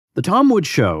The Tom Woods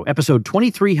Show, episode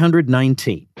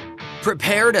 2319.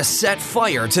 Prepare to set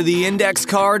fire to the index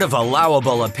card of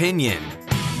allowable opinion.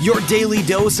 Your daily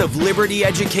dose of liberty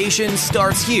education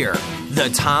starts here.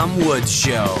 The Tom Woods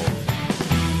Show.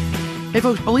 Hey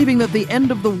folks, believing that the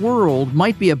end of the world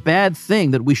might be a bad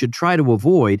thing that we should try to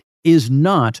avoid is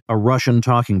not a Russian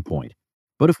talking point.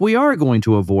 But if we are going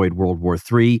to avoid World War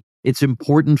III, it's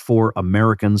important for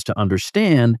Americans to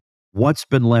understand what's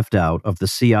been left out of the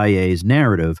CIA's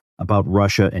narrative about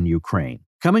Russia and Ukraine.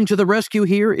 Coming to the rescue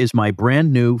here is my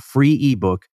brand new free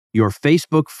ebook, Your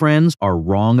Facebook Friends Are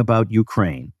Wrong About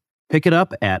Ukraine. Pick it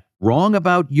up at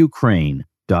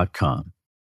wrongaboutukraine.com.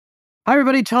 Hi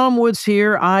everybody, Tom Woods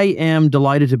here. I am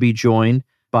delighted to be joined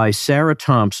by Sarah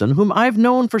Thompson, whom I've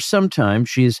known for some time.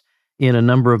 She's in a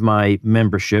number of my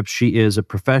memberships. She is a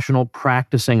professional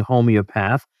practicing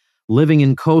homeopath living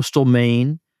in coastal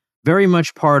Maine, very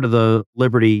much part of the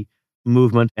liberty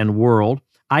movement and world.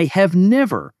 I have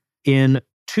never, in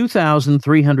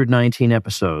 2,319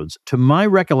 episodes, to my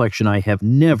recollection, I have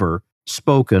never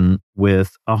spoken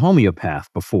with a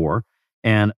homeopath before,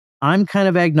 and I'm kind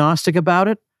of agnostic about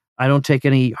it. I don't take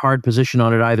any hard position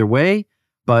on it either way,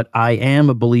 but I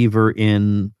am a believer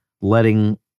in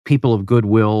letting people of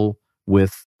goodwill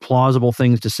with plausible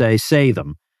things to say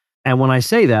them. And when I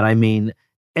say that, I mean,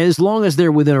 as long as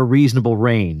they're within a reasonable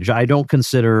range. I don't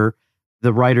consider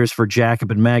the writers for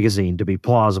Jacobin magazine to be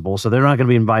plausible, so they're not going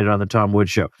to be invited on the Tom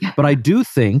Woods Show. But I do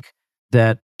think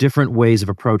that different ways of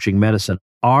approaching medicine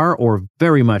are, or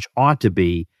very much ought to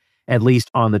be, at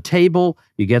least on the table.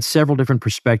 You get several different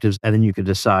perspectives, and then you can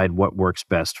decide what works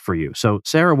best for you. So,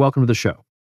 Sarah, welcome to the show.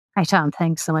 Hi, Tom.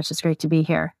 Thanks so much. It's great to be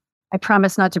here. I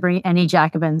promise not to bring any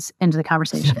Jacobins into the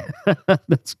conversation.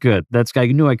 That's good. I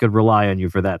knew I could rely on you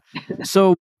for that.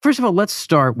 So, first of all, let's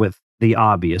start with the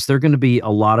obvious. There are going to be a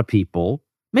lot of people,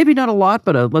 maybe not a lot,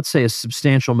 but let's say a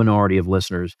substantial minority of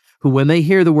listeners who, when they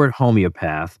hear the word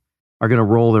homeopath, are going to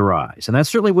roll their eyes. And that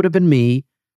certainly would have been me,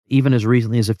 even as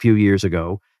recently as a few years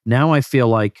ago. Now I feel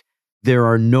like there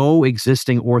are no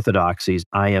existing orthodoxies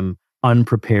I am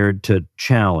unprepared to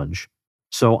challenge.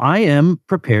 So I am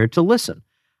prepared to listen.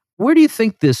 Where do you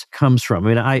think this comes from? I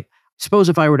mean, I suppose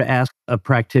if I were to ask a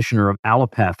practitioner of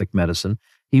allopathic medicine,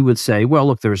 he would say, well,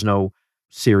 look, there's no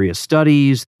serious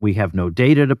studies. We have no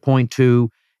data to point to.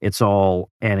 It's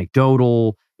all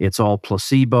anecdotal. It's all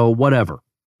placebo, whatever.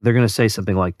 They're going to say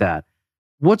something like that.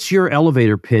 What's your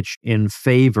elevator pitch in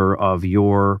favor of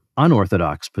your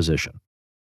unorthodox position?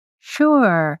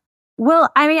 Sure. Well,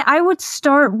 I mean, I would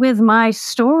start with my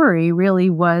story really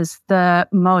was the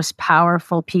most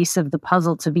powerful piece of the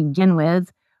puzzle to begin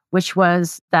with, which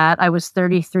was that I was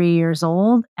 33 years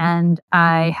old and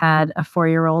I had a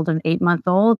 4-year-old and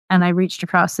 8-month-old. And I reached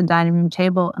across the dining room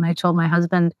table and I told my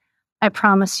husband, I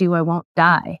promise you I won't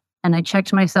die. And I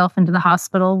checked myself into the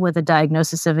hospital with a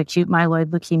diagnosis of acute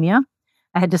myeloid leukemia.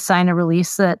 I had to sign a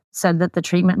release that said that the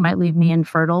treatment might leave me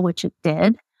infertile, which it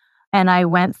did. And I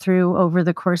went through, over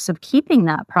the course of keeping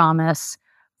that promise,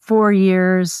 4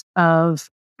 years of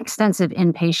extensive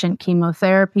inpatient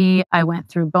chemotherapy. I went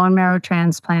through bone marrow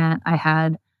transplant. I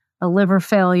had a liver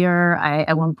failure. I,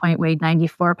 at one point, weighed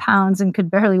 94 pounds and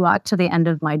could barely walk to the end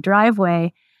of my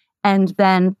driveway. And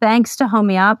then, thanks to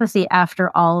homeopathy, after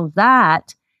all of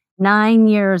that, 9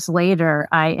 years later,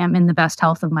 I am in the best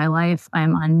health of my life.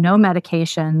 I'm on no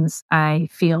medications. I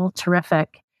feel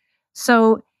terrific.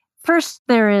 So, first,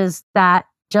 there is that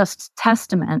just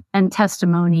testament and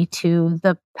testimony to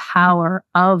the power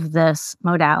of this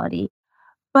modality.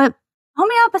 But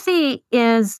homeopathy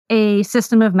is a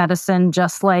system of medicine,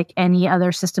 just like any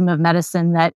other system of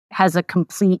medicine that has a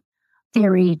complete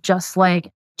theory, just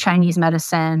like Chinese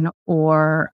medicine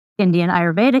or Indian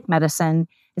Ayurvedic medicine.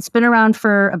 It's been around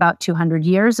for about 200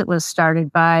 years. It was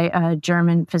started by a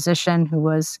German physician who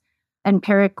was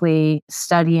empirically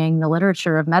studying the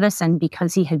literature of medicine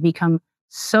because he had become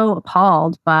so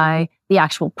appalled by the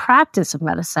actual practice of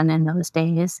medicine in those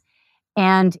days.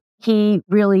 And he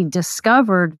really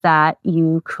discovered that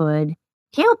you could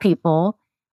heal people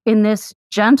in this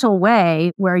gentle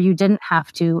way where you didn't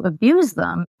have to abuse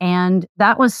them. And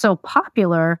that was so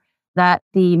popular that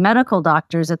the medical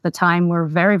doctors at the time were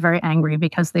very, very angry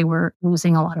because they were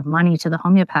losing a lot of money to the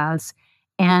homeopaths.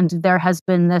 And there has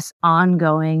been this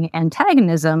ongoing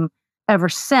antagonism ever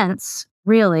since,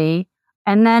 really.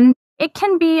 And then it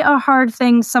can be a hard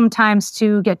thing sometimes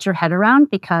to get your head around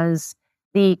because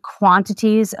the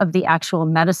quantities of the actual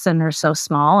medicine are so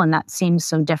small, and that seems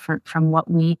so different from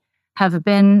what we have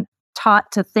been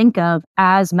taught to think of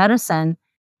as medicine.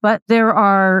 But there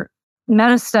are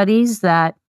meta-studies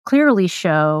that clearly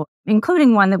show,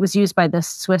 including one that was used by the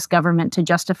Swiss government to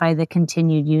justify the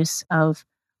continued use of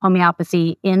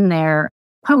homeopathy in their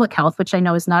public health, which I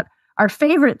know is not our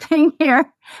favorite thing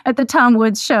here at the Tom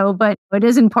Woods Show, but it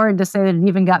is important to say that it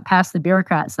even got past the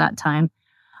bureaucrats that time.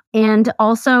 And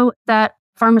also that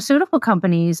pharmaceutical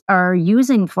companies are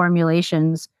using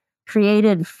formulations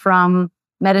created from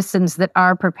medicines that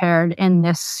are prepared in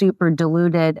this super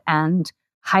diluted and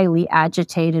highly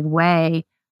agitated way.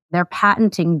 They're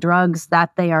patenting drugs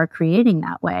that they are creating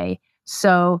that way.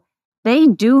 So they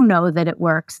do know that it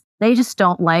works. They just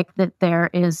don't like that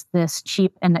there is this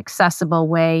cheap and accessible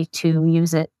way to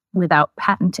use it without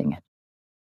patenting it.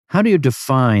 How do you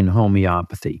define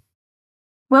homeopathy?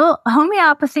 Well,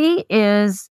 homeopathy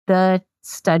is the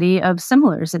study of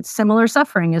similars. It's similar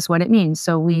suffering is what it means.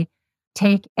 So we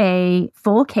take a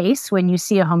full case. When you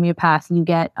see a homeopath, you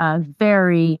get a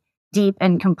very deep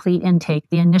and complete intake.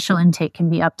 The initial intake can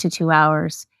be up to 2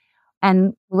 hours,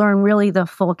 and learn really the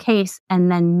full case,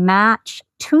 and then match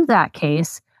to that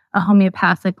case a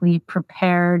homeopathically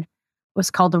prepared, what's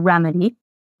called a remedy,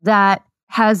 that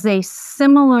has a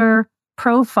similar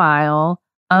profile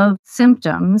of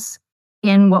symptoms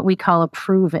in what we call a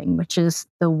proving, which is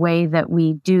the way that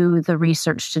we do the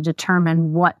research to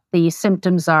determine what the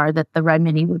symptoms are that the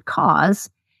remedy would cause.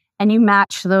 And you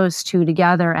match those two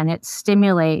together, and it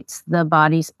stimulates the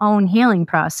body's own healing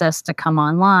process to come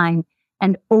online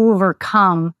and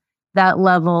overcome that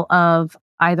level of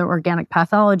either organic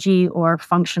pathology or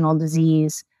functional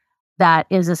disease that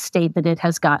is a state that it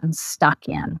has gotten stuck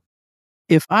in.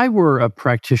 If I were a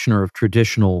practitioner of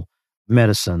traditional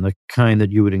medicine, the kind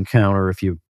that you would encounter if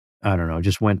you, I don't know,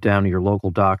 just went down to your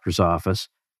local doctor's office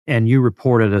and you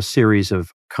reported a series of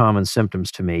common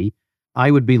symptoms to me, I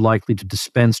would be likely to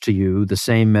dispense to you the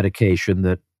same medication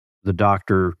that the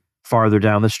doctor farther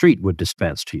down the street would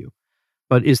dispense to you.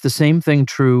 But is the same thing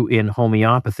true in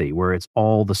homeopathy, where it's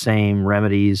all the same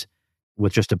remedies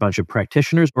with just a bunch of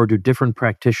practitioners, or do different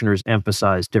practitioners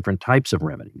emphasize different types of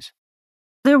remedies?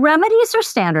 The remedies are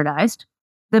standardized.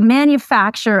 The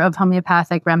manufacture of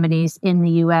homeopathic remedies in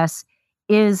the US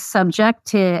is subject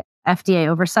to FDA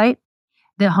oversight.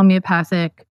 The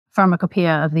homeopathic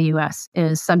pharmacopoeia of the US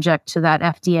is subject to that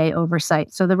FDA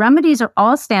oversight. So the remedies are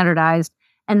all standardized,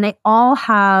 and they all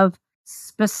have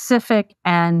specific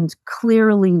and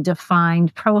clearly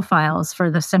defined profiles for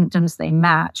the symptoms they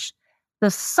match.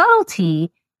 The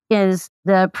subtlety is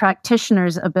the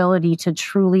practitioner's ability to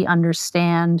truly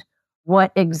understand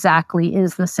what exactly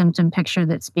is the symptom picture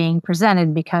that's being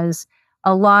presented, because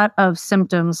a lot of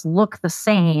symptoms look the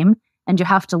same and you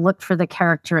have to look for the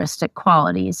characteristic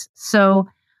qualities. So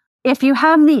if you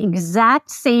have the exact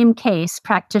same case,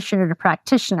 practitioner to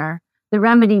practitioner, the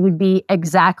remedy would be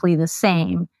exactly the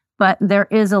same. But there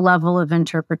is a level of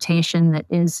interpretation that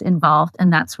is involved,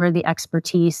 and that's where the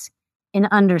expertise in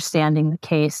understanding the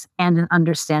case and in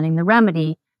understanding the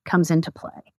remedy comes into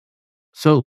play.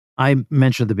 So I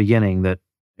mentioned at the beginning that,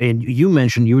 and you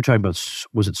mentioned, you were talking about,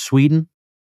 was it Sweden?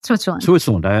 Switzerland.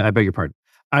 Switzerland, I beg your pardon.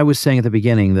 I was saying at the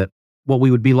beginning that what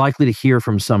we would be likely to hear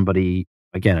from somebody,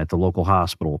 again, at the local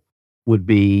hospital, would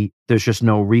be there's just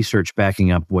no research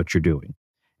backing up what you're doing.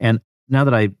 And now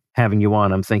that I'm having you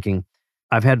on, I'm thinking,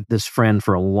 I've had this friend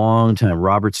for a long time,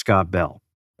 Robert Scott Bell,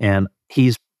 and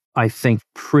he's, I think,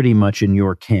 pretty much in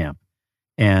your camp.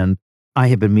 And I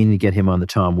have been meaning to get him on the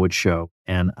Tom Woods Show,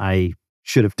 and I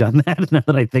should have done that now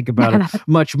that I think about it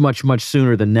much, much, much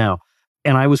sooner than now.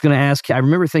 And I was going to ask, I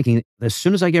remember thinking, as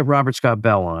soon as I get Robert Scott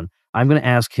Bell on, I'm going to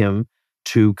ask him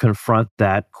to confront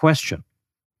that question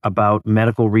about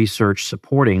medical research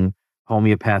supporting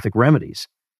homeopathic remedies.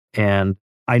 And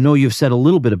I know you've said a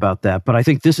little bit about that, but I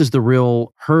think this is the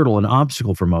real hurdle and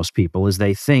obstacle for most people, is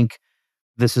they think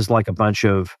this is like a bunch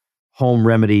of home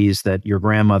remedies that your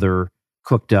grandmother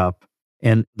cooked up,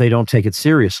 and they don't take it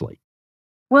seriously.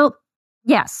 Well,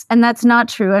 yes, and that's not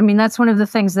true. I mean, that's one of the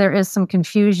things, there is some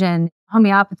confusion.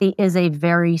 Homeopathy is a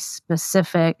very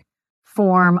specific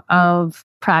form of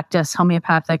practice.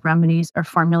 Homeopathic remedies are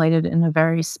formulated in a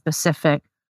very specific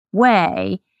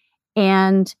way.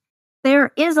 And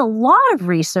there is a lot of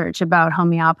research about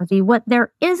homeopathy. What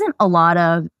there isn't a lot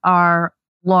of are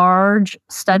large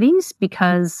studies,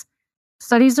 because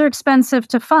studies are expensive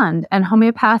to fund, and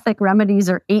homeopathic remedies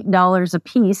are $8 a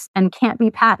piece and can't be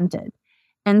patented.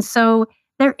 And so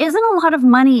there isn't a lot of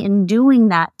money in doing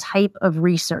that type of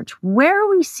research. Where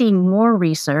we see more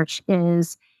research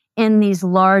is in these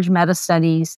large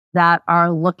meta-studies that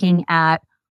are looking at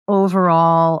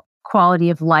overall quality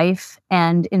of life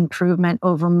and improvement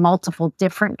over multiple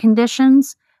different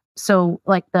conditions. So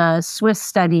like the Swiss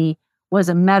study was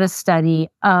a meta-study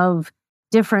of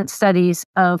different studies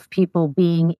of people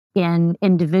being in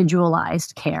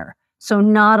individualized care. So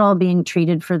not all being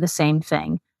treated for the same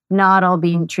thing, not all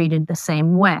being treated the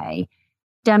same way,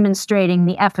 demonstrating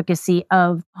the efficacy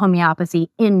of homeopathy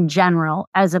in general,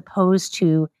 as opposed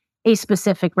to a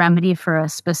specific remedy for a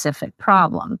specific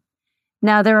problem.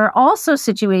 Now, there are also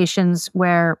situations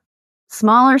where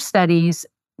smaller studies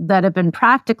that have been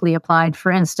practically applied,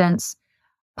 for instance,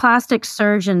 plastic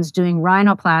surgeons doing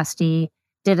rhinoplasty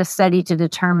did a study to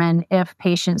determine if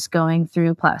patients going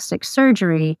through plastic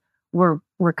surgery were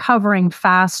recovering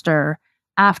faster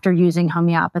after using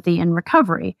homeopathy in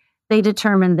recovery. They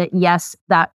determined that yes,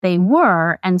 that they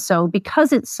were. And so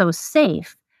because it's so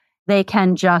safe, they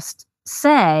can just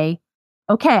say,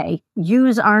 okay,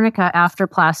 use arnica after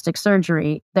plastic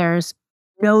surgery. There's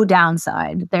no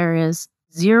downside. There is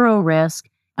zero risk.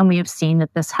 And we have seen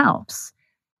that this helps.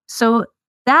 So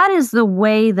that is the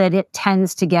way that it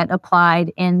tends to get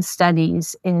applied in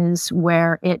studies, is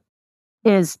where it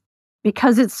is,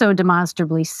 because it's so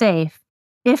demonstrably safe,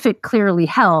 if it clearly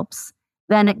helps,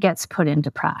 then it gets put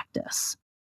into practice.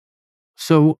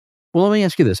 So, well, let me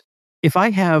ask you this. If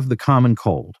I have the common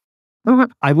cold,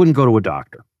 I wouldn't go to a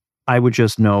doctor. I would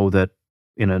just know that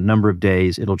in a number of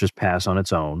days, it'll just pass on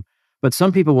its own. But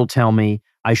some people will tell me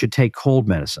I should take cold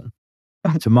medicine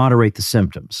to moderate the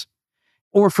symptoms.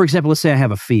 Or, for example, let's say I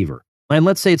have a fever. And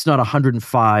let's say it's not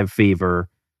 105 fever,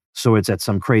 so it's at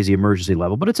some crazy emergency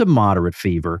level, but it's a moderate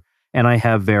fever, and I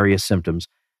have various symptoms.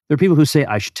 There are people who say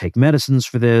I should take medicines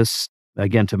for this,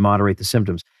 again, to moderate the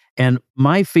symptoms. And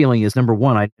my feeling is, number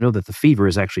one, I know that the fever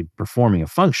is actually performing a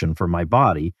function for my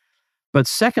body. But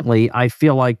secondly, I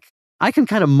feel like I can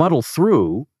kind of muddle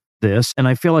through this, and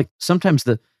I feel like sometimes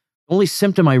the only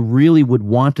symptom I really would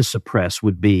want to suppress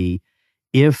would be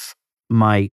if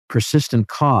my persistent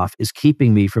cough is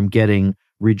keeping me from getting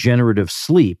regenerative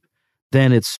sleep,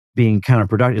 then it's being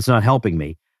counterproductive. It's not helping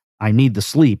me. I need the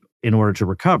sleep in order to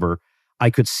recover. I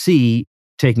could see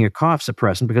taking a cough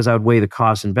suppressant because I would weigh the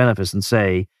costs and benefits and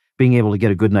say, being able to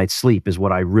get a good night's sleep is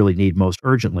what I really need most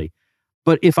urgently.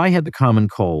 But if I had the common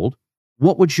cold,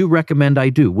 what would you recommend I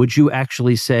do? Would you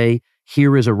actually say,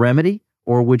 here is a remedy?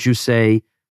 Or would you say,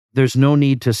 there's no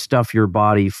need to stuff your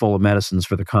body full of medicines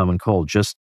for the common cold,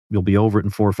 just you'll be over it in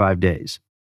 4 or 5 days?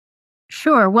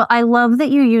 Sure. Well, I love that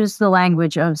you use the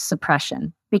language of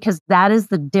suppression, because that is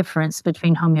the difference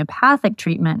between homeopathic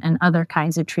treatment and other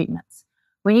kinds of treatments.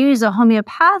 When you use a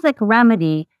homeopathic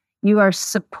remedy, you are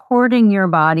supporting your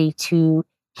body to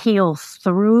heal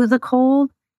through the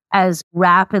cold as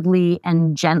rapidly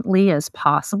and gently as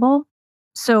possible.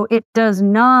 So it does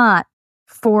not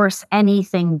force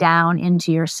anything down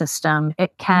into your system.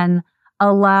 It can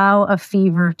allow a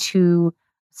fever to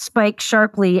spike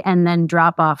sharply and then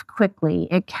drop off quickly.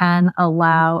 It can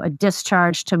allow a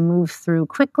discharge to move through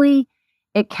quickly.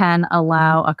 It can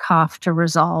allow a cough to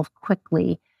resolve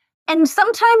quickly. And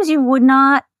sometimes you would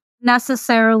not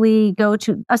necessarily go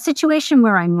to a situation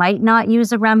where I might not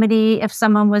use a remedy if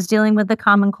someone was dealing with the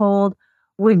common cold,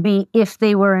 would be if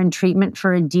they were in treatment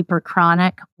for a deeper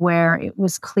chronic, where it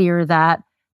was clear that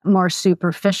more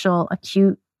superficial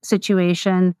acute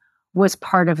situation was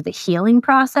part of the healing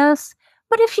process.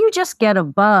 But if you just get a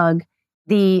bug,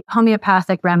 the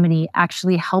homeopathic remedy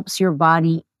actually helps your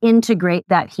body integrate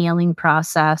that healing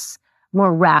process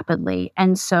more rapidly.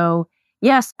 And so,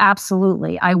 yes,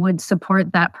 absolutely, I would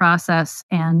support that process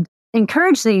and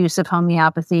encourage the use of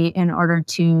homeopathy in order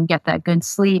to get that good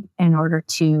sleep, in order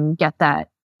to get that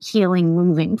healing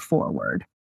moving forward.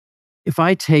 If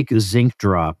I take zinc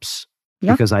drops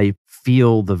because I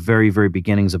feel the very, very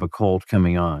beginnings of a cold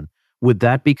coming on, would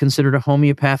that be considered a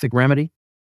homeopathic remedy?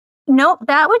 Nope,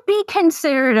 that would be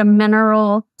considered a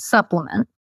mineral supplement.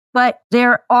 But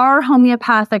there are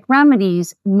homeopathic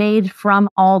remedies made from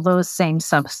all those same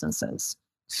substances.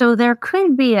 So there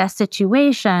could be a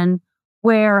situation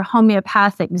where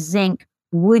homeopathic zinc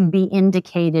would be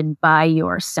indicated by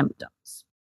your symptoms.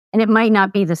 And it might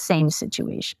not be the same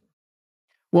situation.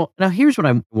 Well, now here's what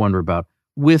I wonder about.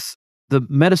 With the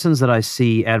medicines that I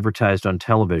see advertised on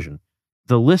television,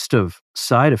 the list of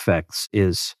side effects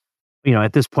is,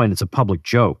 at this point, it's a public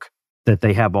joke that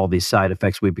they have all these side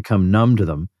effects. We become numb to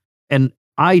them. And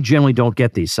I generally don't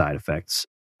get these side effects.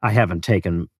 I haven't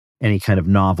taken any kind of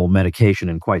novel medication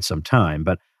in quite some time,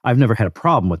 but I've never had a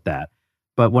problem with that.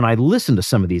 But when I listen to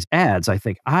some of these ads, I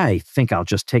think I'll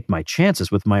just take my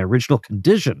chances with my original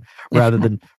condition rather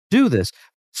than do this.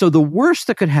 So the worst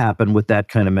that could happen with that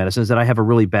kind of medicine is that I have a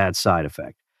really bad side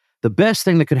effect. The best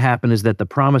thing that could happen is that the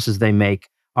promises they make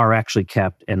are actually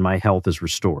kept and my health is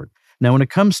restored. Now, when it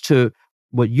comes to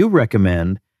what you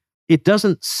recommend, it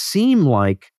doesn't seem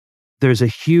like there's a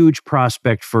huge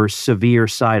prospect for severe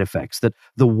side effects, that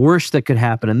the worst that could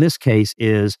happen in this case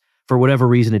is, for whatever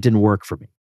reason, it didn't work for me.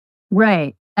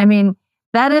 Right. I mean,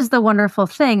 That is the wonderful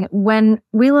thing. When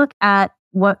we look at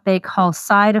what they call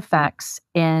side effects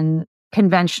in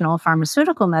conventional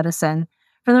pharmaceutical medicine,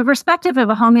 from the perspective of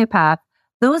a homeopath,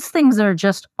 those things are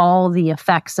just all the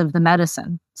effects of the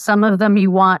medicine. Some of them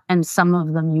you want and some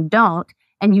of them you don't.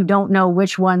 And you don't know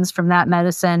which ones from that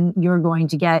medicine you're going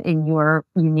to get in your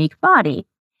unique body.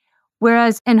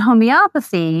 Whereas in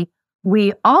homeopathy,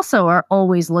 we also are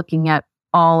always looking at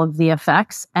all of the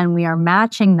effects and we are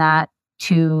matching that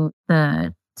to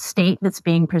the state that's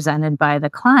being presented by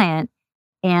the client.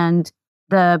 And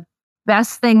the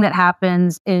best thing that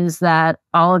happens is that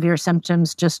all of your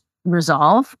symptoms just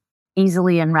resolve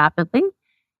easily and rapidly.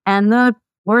 And the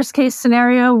worst case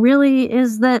scenario really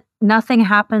is that nothing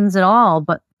happens at all,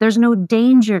 but there's no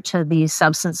danger to these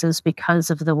substances because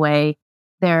of the way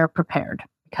they're prepared,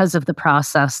 because of the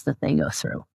process that they go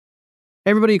through.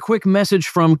 Everybody, a quick message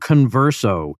from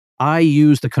Converso. I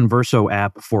use the Converso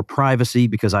app for privacy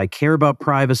because I care about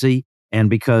privacy and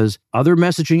because other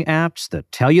messaging apps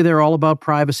that tell you they're all about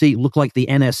privacy look like the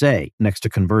NSA next to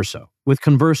Converso. With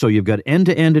Converso, you've got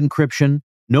end-to-end encryption,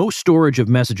 no storage of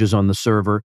messages on the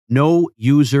server, no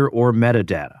user or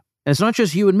metadata. And it's not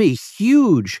just you and me.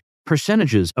 Huge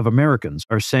percentages of Americans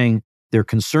are saying they're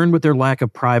concerned with their lack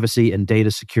of privacy and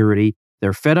data security.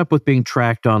 They're fed up with being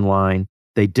tracked online.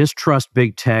 They distrust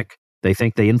big tech. They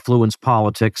think they influence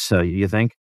politics, you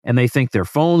think? And they think their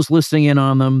phone's listening in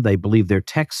on them. They believe their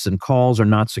texts and calls are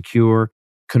not secure.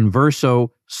 Converso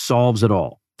solves it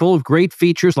all. Full of great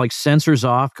features like sensors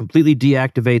off, completely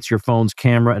deactivates your phone's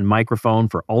camera and microphone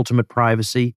for ultimate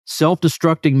privacy.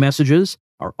 Self-destructing messages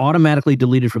are automatically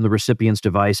deleted from the recipient's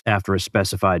device after a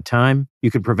specified time. You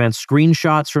can prevent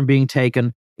screenshots from being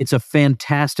taken. It's a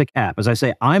fantastic app. As I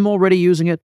say, I'm already using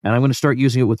it, and I'm going to start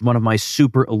using it with one of my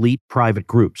super elite private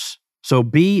groups. So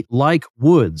be like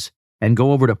Woods and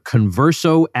go over to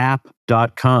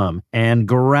conversoapp.com and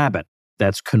grab it.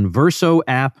 That's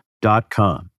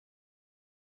conversoapp.com.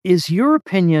 Is your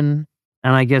opinion,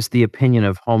 and I guess the opinion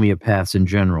of homeopaths in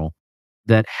general,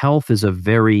 that health is a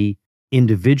very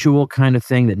individual kind of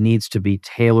thing that needs to be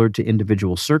tailored to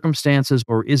individual circumstances?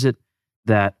 Or is it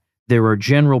that there are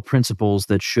general principles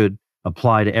that should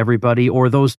apply to everybody, or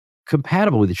those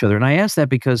compatible with each other? And I ask that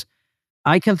because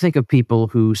I can think of people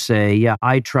who say, yeah,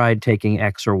 I tried taking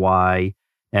X or Y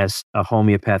as a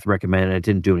homeopath recommended and it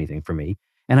didn't do anything for me.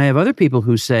 And I have other people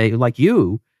who say, like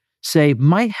you, say,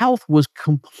 my health was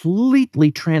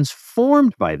completely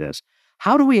transformed by this.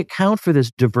 How do we account for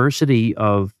this diversity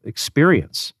of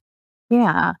experience?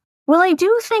 Yeah. Well, I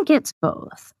do think it's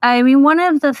both. I mean, one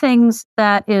of the things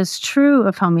that is true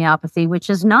of homeopathy, which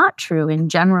is not true in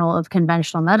general of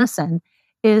conventional medicine,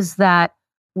 is that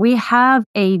we have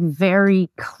a very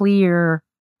clear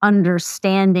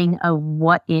understanding of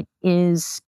what it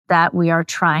is that we are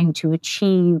trying to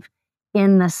achieve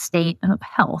in the state of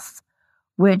health,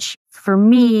 which for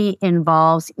me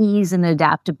involves ease and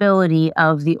adaptability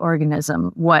of the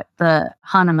organism, what the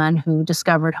Hahnemann, who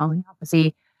discovered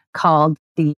homeopathy, called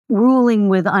the ruling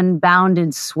with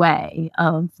unbounded sway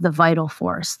of the vital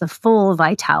force, the full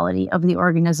vitality of the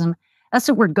organism. That's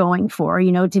what we're going for,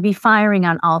 to be firing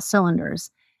on all cylinders.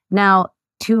 Now,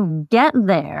 to get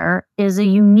there is a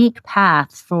unique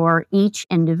path for each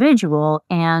individual,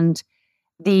 and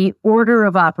the order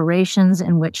of operations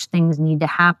in which things need to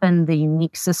happen, the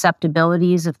unique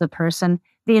susceptibilities of the person,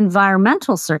 the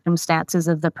environmental circumstances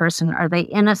of the person. Are they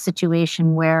in a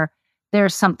situation where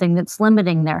there's something that's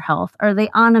limiting their health? Are they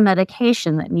on a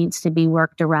medication that needs to be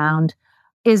worked around?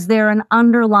 Is there an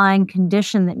underlying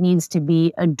condition that needs to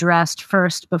be addressed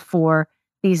first before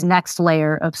these next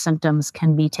layer of symptoms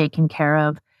can be taken care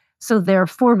of? So there are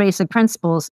four basic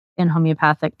principles in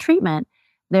homeopathic treatment.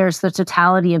 There's the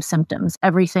totality of symptoms,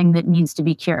 everything that needs to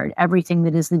be cured, everything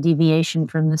that is the deviation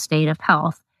from the state of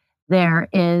health. There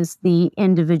is the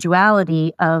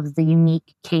individuality of the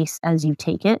unique case as you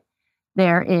take it.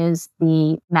 There is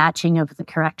the matching of the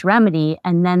correct remedy.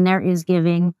 And then there is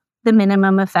giving the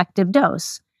minimum effective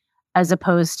dose, as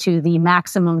opposed to the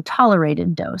maximum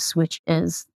tolerated dose, which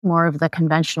is more of the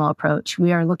conventional approach.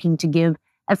 We are looking to give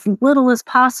as little as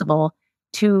possible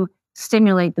to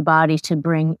stimulate the body to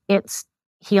bring its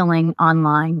healing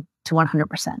online to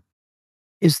 100%.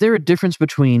 Is there a difference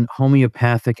between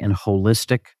homeopathic and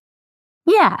holistic?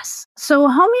 Yes. So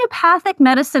homeopathic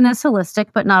medicine is holistic,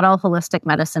 but not all holistic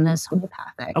medicine is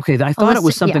homeopathic. Okay, I thought it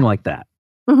was something like that.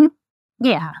 Mm-hmm.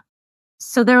 Yeah.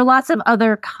 So there are lots of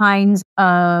other kinds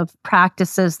of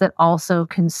practices that also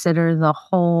consider the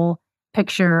whole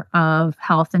picture of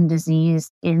health and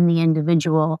disease in the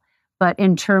individual. But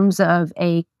in terms of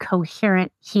a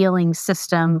coherent healing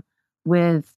system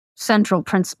with central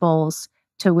principles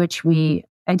to which we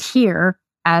adhere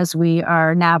as we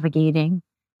are navigating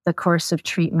the course of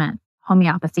treatment.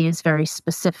 Homeopathy is very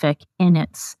specific in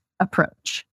its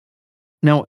approach.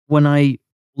 Now, when I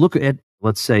look at,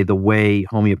 let's say, the way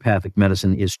homeopathic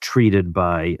medicine is treated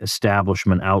by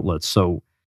establishment outlets, so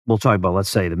we'll talk about, let's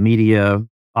say, the media,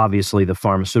 obviously the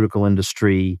pharmaceutical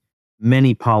industry,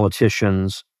 many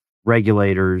politicians,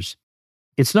 regulators,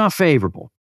 it's not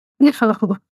favorable. No.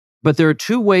 But there are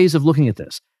two ways of looking at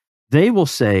this. They will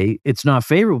say it's not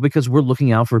favorable because we're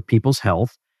looking out for people's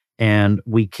health, and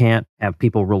we can't have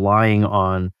people relying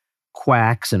on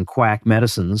quacks and quack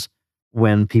medicines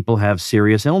when people have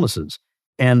serious illnesses.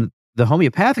 And the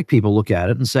homeopathic people look at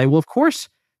it and say, well, of course,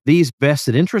 these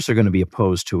vested interests are going to be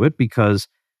opposed to it because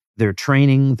their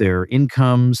training, their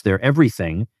incomes, their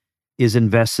everything is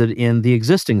invested in the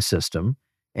existing system.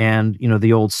 And,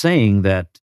 the old saying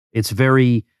that it's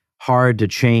very hard to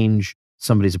change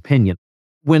somebody's opinion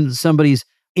when somebody's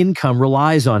income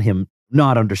relies on him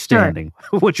not understanding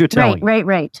what you're telling.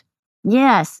 Right.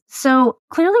 Yes. So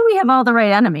clearly we have all the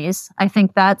right enemies. I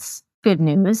think that's good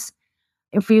news.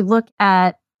 If we look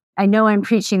at, I know I'm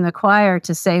preaching the choir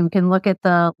to say we can look at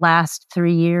the last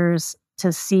 3 years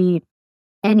to see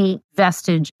any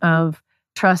vestige of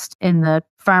trust in the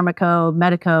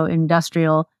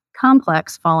medico-industrial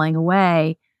complex falling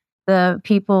away. The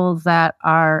people that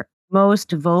are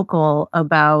most vocal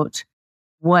about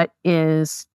what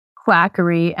is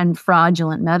quackery and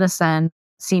fraudulent medicine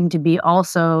seem to be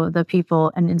also the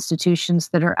people and institutions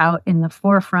that are out in the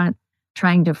forefront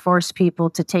trying to force people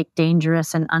to take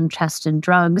dangerous and untested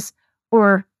drugs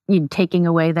or taking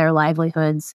away their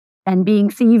livelihoods and being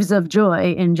thieves of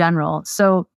joy in general.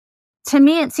 So to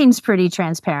me, it seems pretty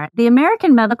transparent. The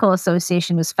American Medical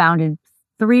Association was founded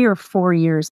 3 or 4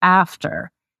 years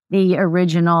after the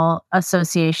original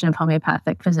Association of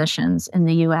Homeopathic Physicians in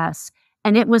the US.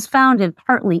 And it was founded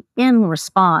partly in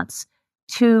response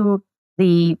to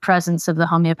the presence of the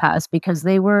homeopaths because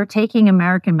they were taking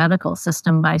American medical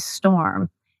system by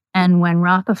storm. And when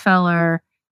Rockefeller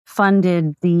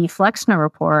funded the Flexner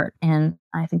Report in,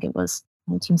 I think it was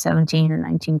 1917 or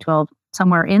 1912,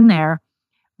 somewhere in there,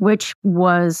 which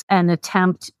was an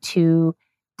attempt to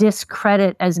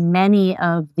discredit as many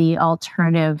of the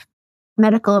alternative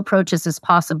medical approaches as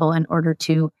possible in order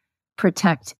to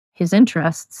protect his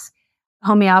interests.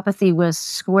 Homeopathy was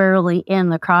squarely in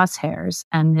the crosshairs,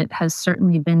 and it has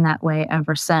certainly been that way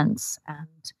ever since.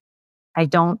 And I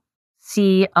don't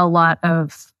see a lot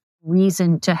of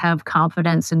reason to have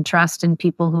confidence and trust in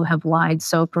people who have lied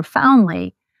so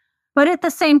profoundly. But at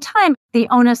the same time, the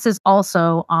onus is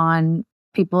also on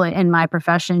people in my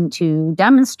profession to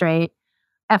demonstrate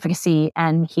efficacy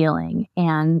and healing.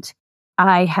 And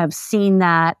I have seen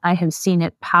that. I have seen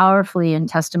it powerfully in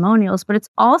testimonials, but it's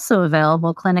also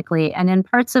available clinically. And in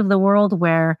parts of the world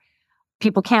where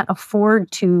people can't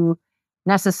afford to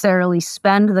necessarily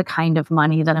spend the kind of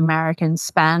money that Americans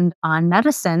spend on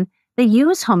medicine, they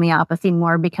use homeopathy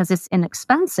more because it's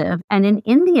inexpensive. And in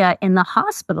India, in the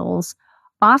hospitals,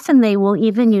 often they will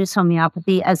even use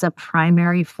homeopathy as a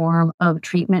primary form of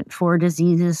treatment for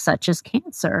diseases such as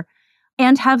cancer,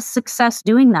 and have success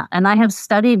doing that. And I have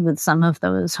studied with some of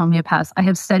those homeopaths. I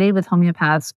have studied with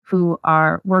homeopaths who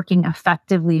are working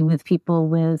effectively with people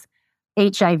with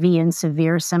HIV and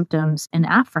severe symptoms in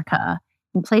Africa,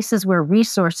 in places where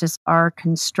resources are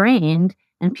constrained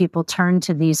and people turn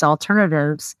to these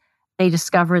alternatives. They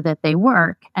discover that they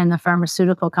work, and the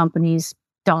pharmaceutical companies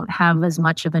don't have as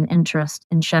much of an interest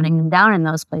in shutting them down in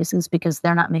those places because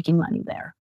they're not making money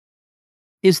there.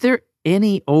 Is there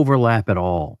any overlap at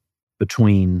all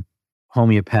between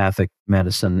homeopathic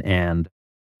medicine and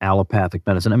allopathic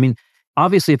medicine? I mean,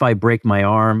 obviously, if I break my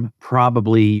arm,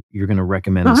 probably you're going to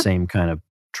recommend the same kind of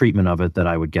treatment of it that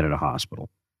I would get at a hospital.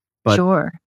 But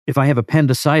sure. If I have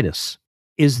appendicitis,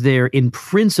 is there in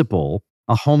principle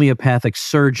a homeopathic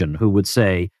surgeon who would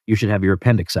say you should have your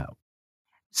appendix out?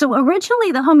 So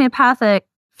originally, the homeopathic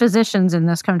physicians in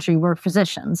this country were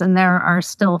physicians, and there are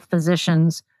still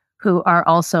physicians who are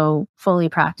also fully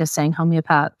practicing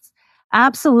homeopaths.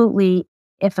 Absolutely,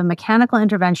 if a mechanical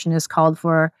intervention is called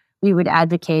for, we would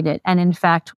advocate it. And in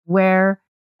fact, where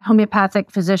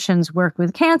homeopathic physicians work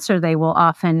with cancer, they will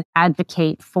often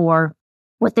advocate for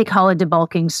what they call a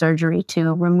debulking surgery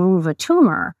to remove a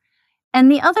tumor.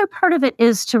 And the other part of it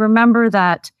is to remember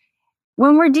that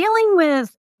when we're dealing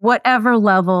with whatever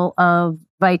level of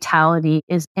vitality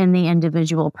is in the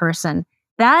individual person,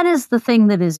 that is the thing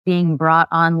that is being brought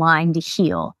online to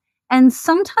heal. And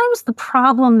sometimes the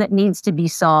problem that needs to be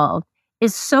solved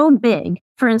is so big.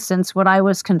 For instance, what I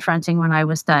was confronting when I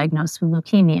was diagnosed with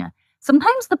leukemia.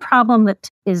 Sometimes the problem that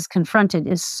is confronted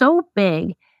is so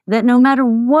big that no matter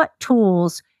what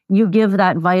tools you give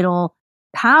that vital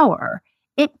power,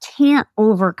 it can't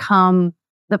overcome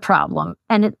the problem.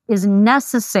 And it is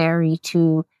necessary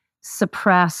to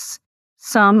suppress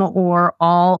some or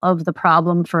all of the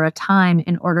problem for a time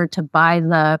in order to buy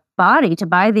the body, to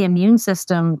buy the immune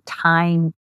system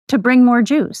time to bring more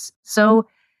juice. So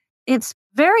it's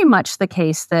very much the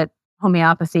case that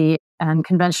homeopathy and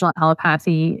conventional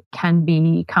allopathy can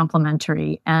be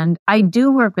complementary. And I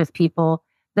do work with people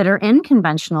that are in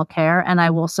conventional care, and I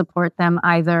will support them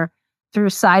either through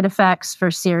side effects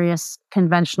for serious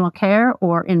conventional care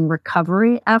or in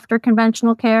recovery after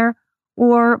conventional care,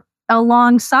 or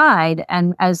alongside.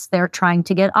 And as they're trying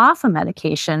to get off a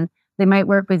medication, they might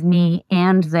work with me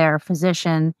and their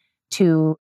physician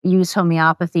to use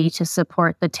homeopathy to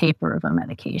support the taper of a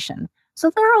medication. So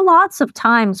there are lots of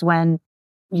times when,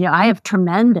 I have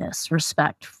tremendous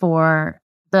respect for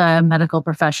the medical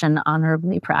profession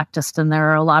honorably practiced. And there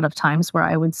are a lot of times where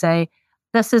I would say,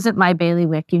 this isn't my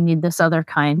bailiwick. You need this other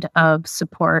kind of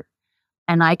support,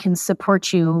 and I can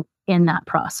support you in that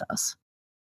process.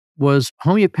 Was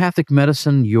homeopathic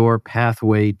medicine your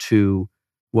pathway to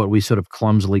what we sort of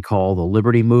clumsily call the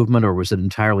liberty movement, or was it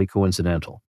entirely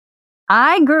coincidental?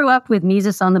 I grew up with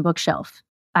Mises on the bookshelf.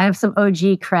 I have some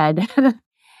OG cred.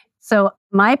 So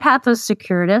my path was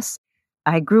circuitous.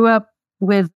 I grew up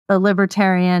with a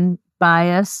libertarian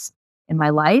bias in my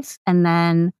life. And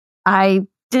then I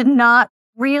did not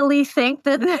really think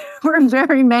that there were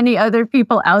very many other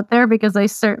people out there because I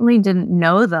certainly didn't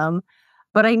know them.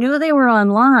 But I knew they were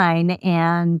online,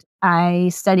 and I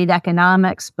studied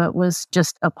economics, but was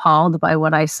just appalled by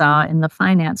what I saw in the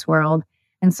finance world.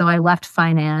 And so I left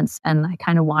finance and I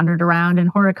kind of wandered around in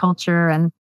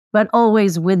horticulture, but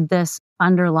always with this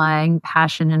underlying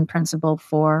passion and principle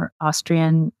for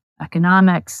Austrian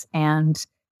economics and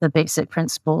the basic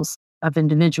principles of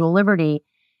individual liberty.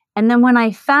 And then when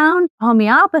I found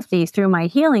homeopathy through my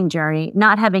healing journey,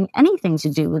 not having anything to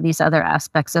do with these other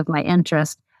aspects of my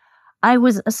interest, I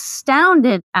was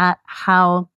astounded at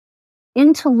how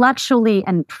intellectually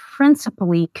and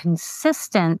principally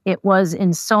consistent it was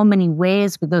in so many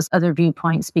ways with those other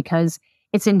viewpoints, because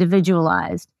it's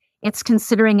individualized. It's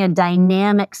considering a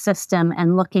dynamic system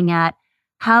and looking at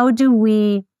how do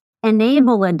we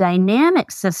enable a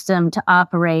dynamic system to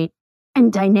operate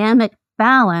in dynamic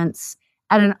balance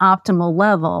at an optimal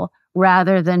level,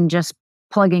 rather than just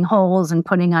plugging holes and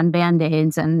putting on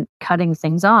Band-Aids and cutting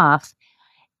things off.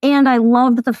 And I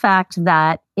loved the fact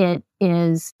that it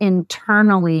is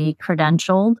internally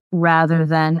credentialed rather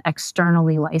than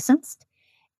externally licensed,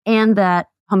 and that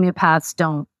homeopaths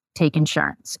don't take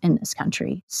insurance in this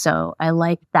country. So I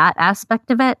like that aspect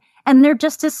of it. And there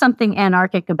just is something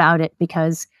anarchic about it,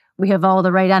 because we have all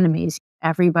the right enemies.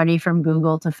 Everybody from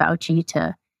Google to Fauci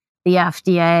to the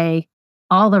FDA,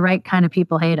 all the right kind of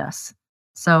people hate us.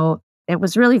 So it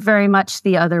was really very much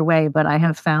the other way, but I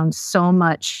have found so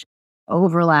much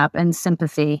overlap and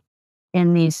sympathy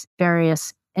in these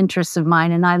various interests of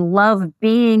mine. And I love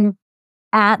being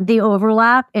at the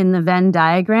overlap in the Venn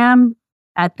diagram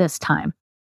at this time.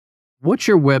 What's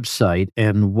your website,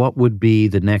 and what would be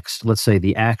the next, let's say,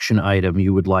 the action item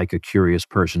you would like a curious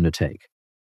person to take?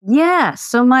 Yeah,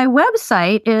 so my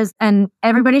website is, and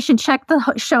everybody should check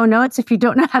the show notes if you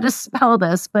don't know how to spell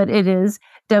this, but it is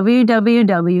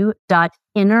www.innerc,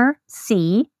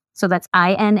 so that's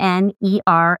INNERSEA,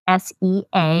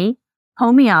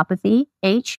 homeopathy,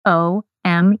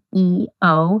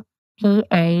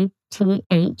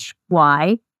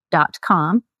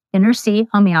 HOMEOPATHY.com,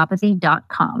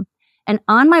 innerchomeopathy.com. And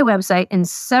on my website, in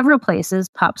several places,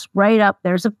 pops right up,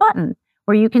 there's a button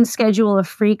where you can schedule a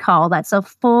free call. That's a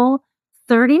full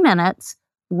 30 minutes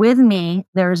with me.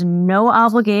 There's no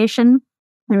obligation.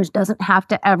 There doesn't have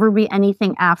to ever be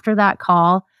anything after that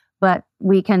call, but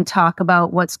we can talk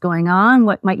about what's going on.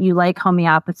 What might you like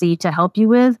homeopathy to help you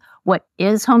with? What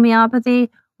is homeopathy?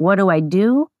 What do I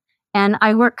do? And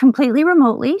I work completely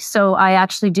remotely, so I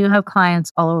actually do have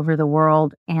clients all over the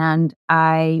world, and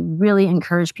I really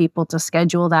encourage people to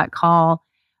schedule that call.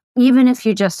 Even if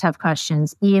you just have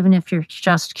questions, even if you're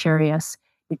just curious,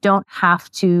 you don't have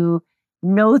to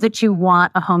know that you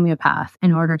want a homeopath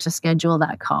in order to schedule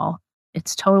that call.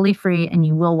 It's totally free, and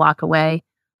you will walk away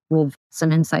with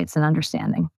some insights and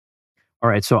understanding. All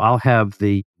right, so I'll have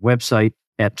the website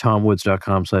at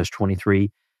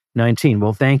tomwoods.com/2319.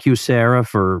 Well, thank you, Sarah,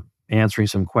 for answering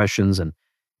some questions and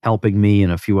helping me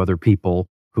and a few other people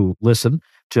who listen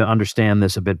to understand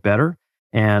this a bit better.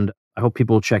 And I hope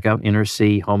people will check out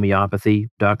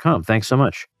innerchomeopathy.com. Thanks so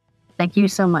much. Thank you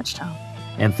so much, Tom.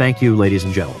 And thank you, ladies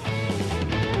and gentlemen.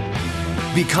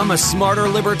 Become a smarter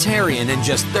libertarian in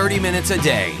just 30 minutes a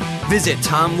day. Visit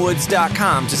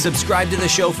TomWoods.com to subscribe to the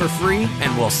show for free,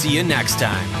 and we'll see you next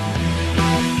time.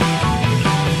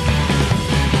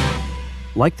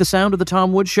 Like the sound of The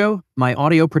Tom Woods Show? My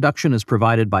audio production is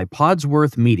provided by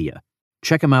Podsworth Media.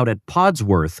 Check them out at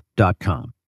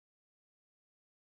podsworth.com.